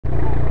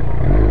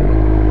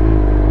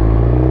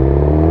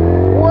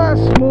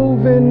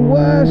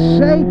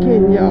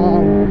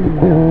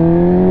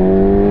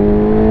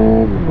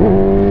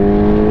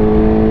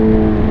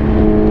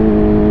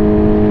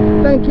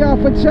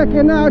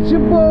checking out your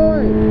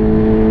boy.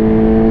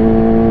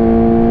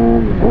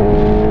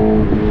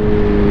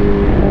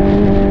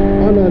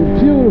 On a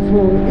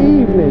beautiful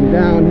evening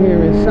down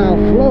here in South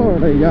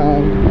Florida,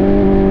 y'all.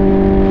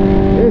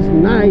 It's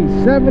nice,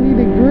 70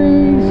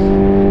 degrees,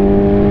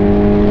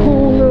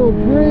 cool little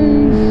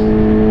breeze.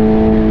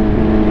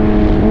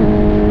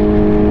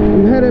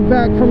 I'm headed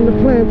back from the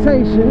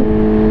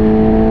plantation.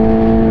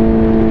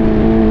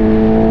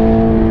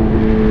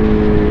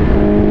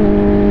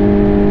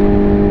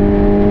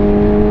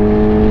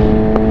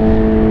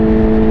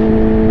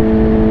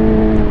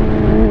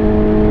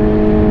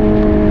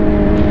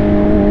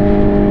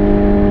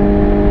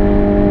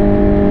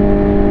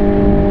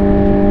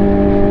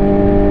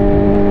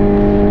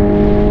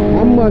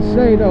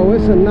 Say though,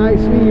 it's a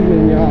nice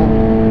evening, y'all.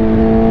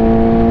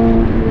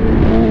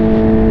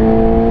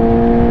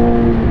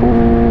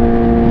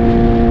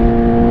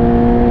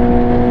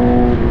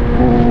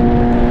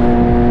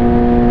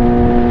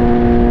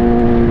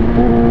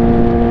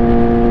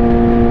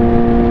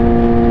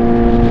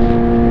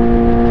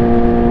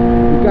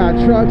 We got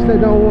trucks that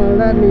don't want to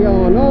let me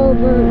on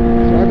over,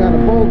 so I gotta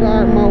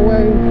bogart my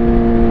way.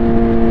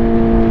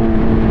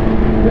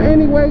 But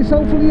anyways,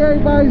 hopefully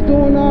everybody's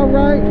doing all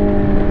right,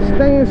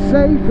 staying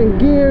safe and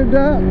geared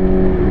up.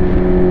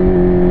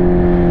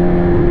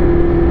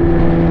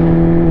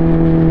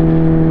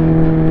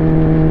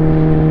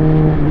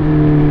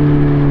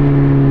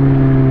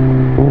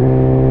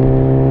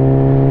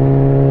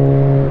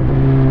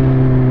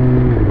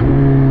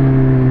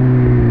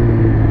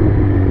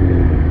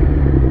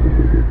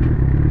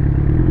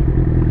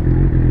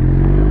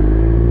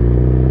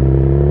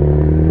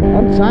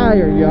 I'm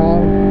tired,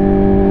 y'all.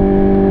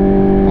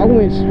 I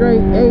went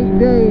straight 8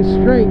 days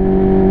straight.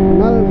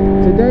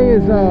 Today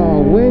is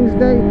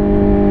Wednesday.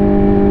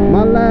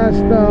 My last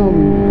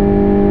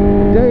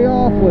day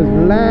off was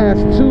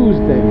last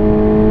Tuesday.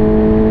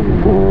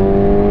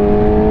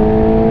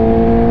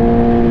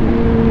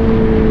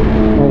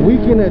 A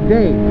week and a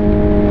day.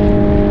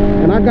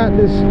 And I got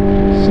this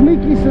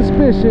sneaky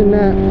suspicion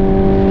that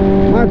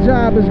my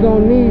job is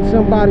gonna need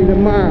somebody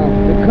tomorrow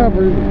to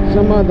cover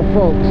some other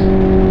folks.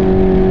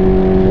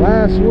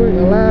 Last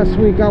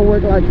week I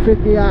worked like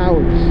 50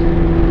 hours.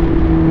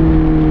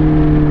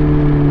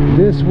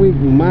 This week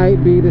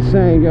might be the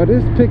same. Yo,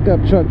 this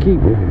pickup truck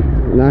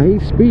now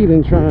he's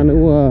speeding, trying to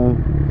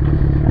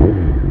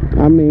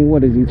I mean,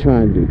 what is he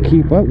trying to do?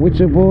 Keep up with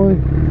your boy?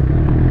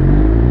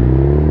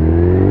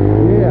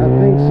 Yeah, I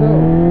think so.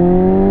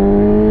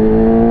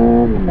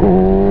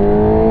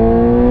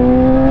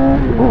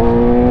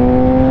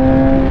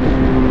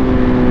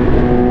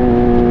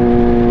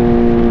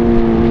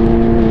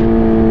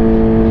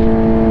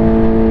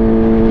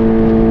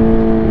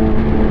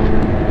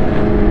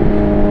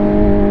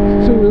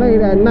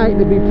 Night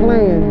to be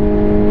playing.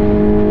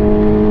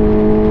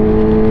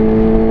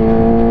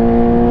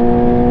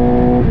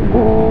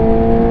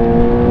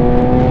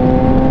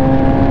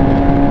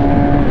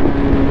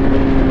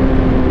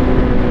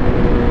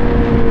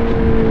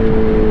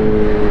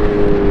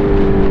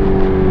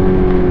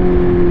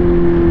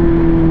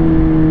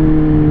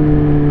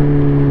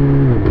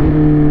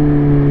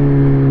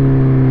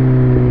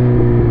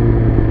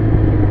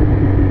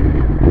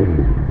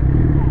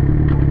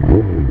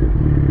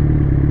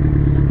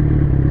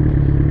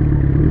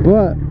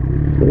 But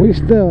we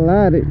still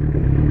at it.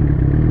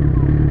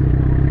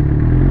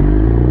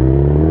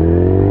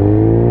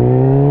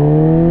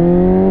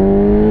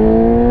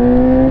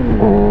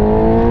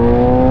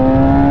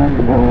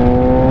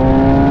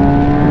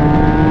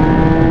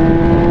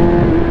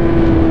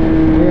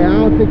 Yeah, I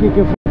don't think you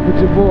can f with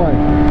your boy.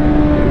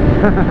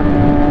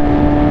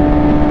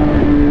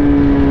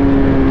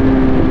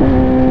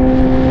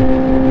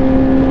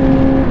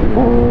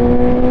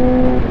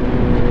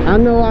 I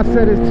know I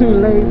said it's too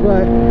late,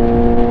 but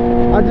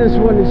I just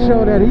want to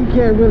show that he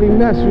can't really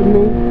mess with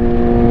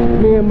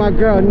me and my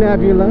girl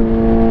Nebula.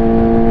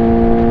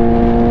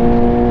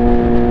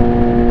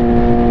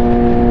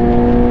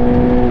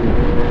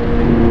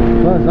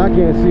 Plus, I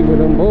can't see where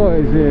them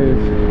boys is.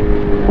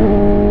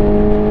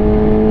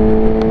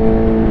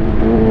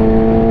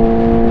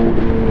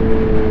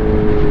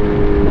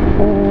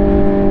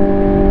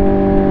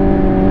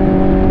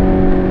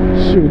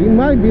 Shoot, he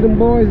might be them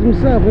boys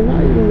himself. He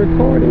might even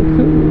record him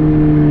too.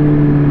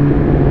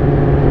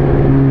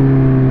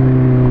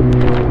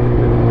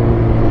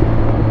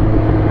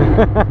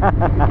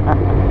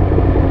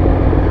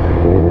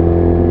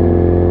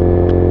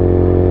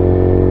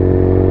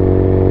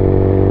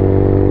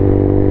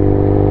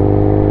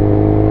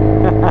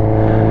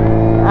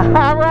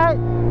 All right.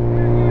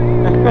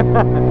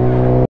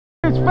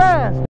 It's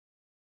fast.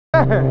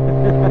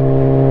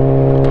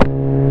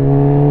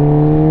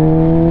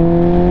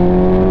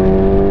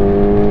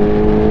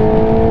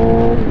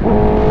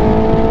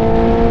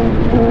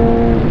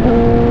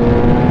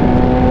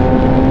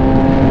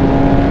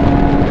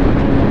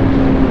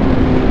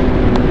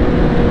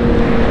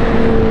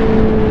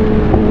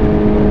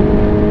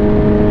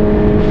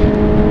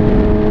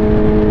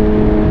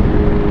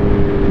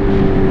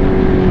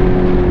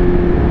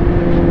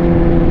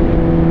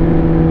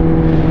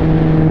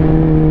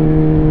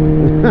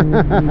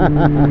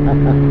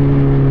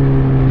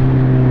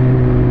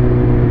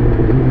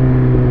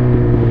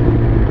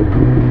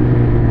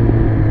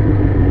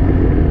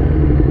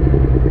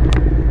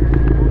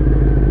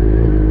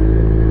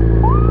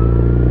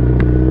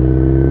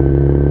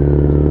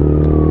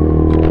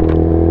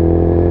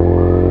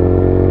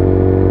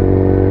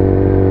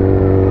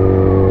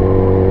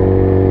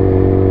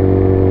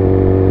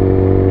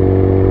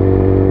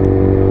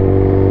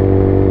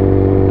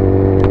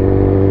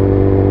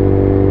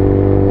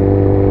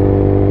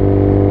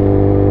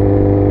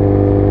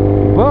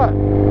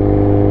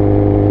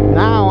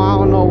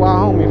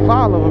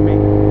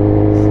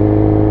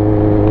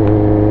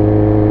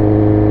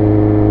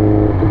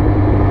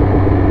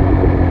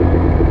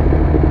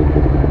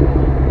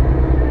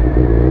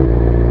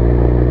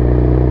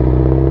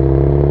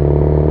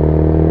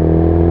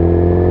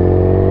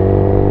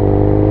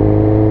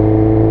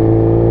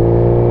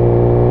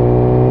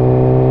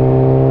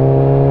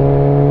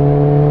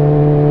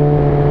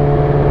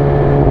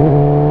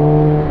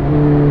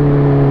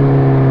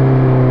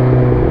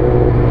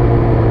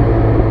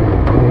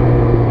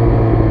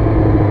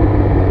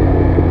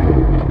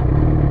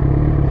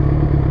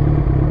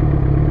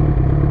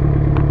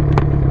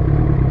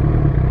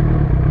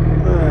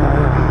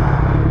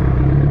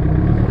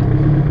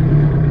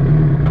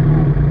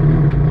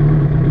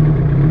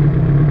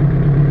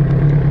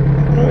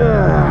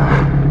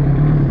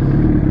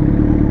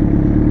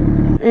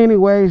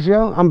 Anyways,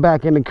 yo, I'm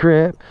back in the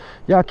crib.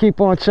 Y'all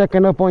keep on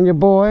checking up on your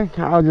boy.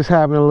 I was just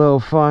having a little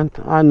fun.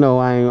 I know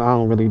I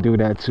don't really do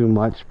that too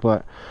much,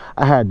 but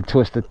I had to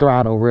twist the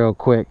throttle real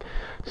quick.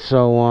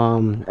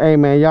 So hey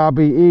man, y'all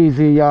be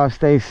easy, y'all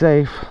stay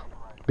safe.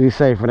 Be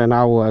safer than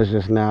I was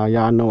just now.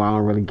 Y'all know I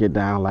don't really get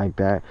down like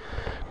that.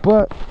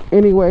 But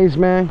anyways,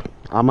 man,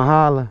 I'ma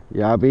holla.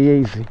 Y'all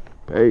be easy.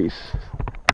 Peace.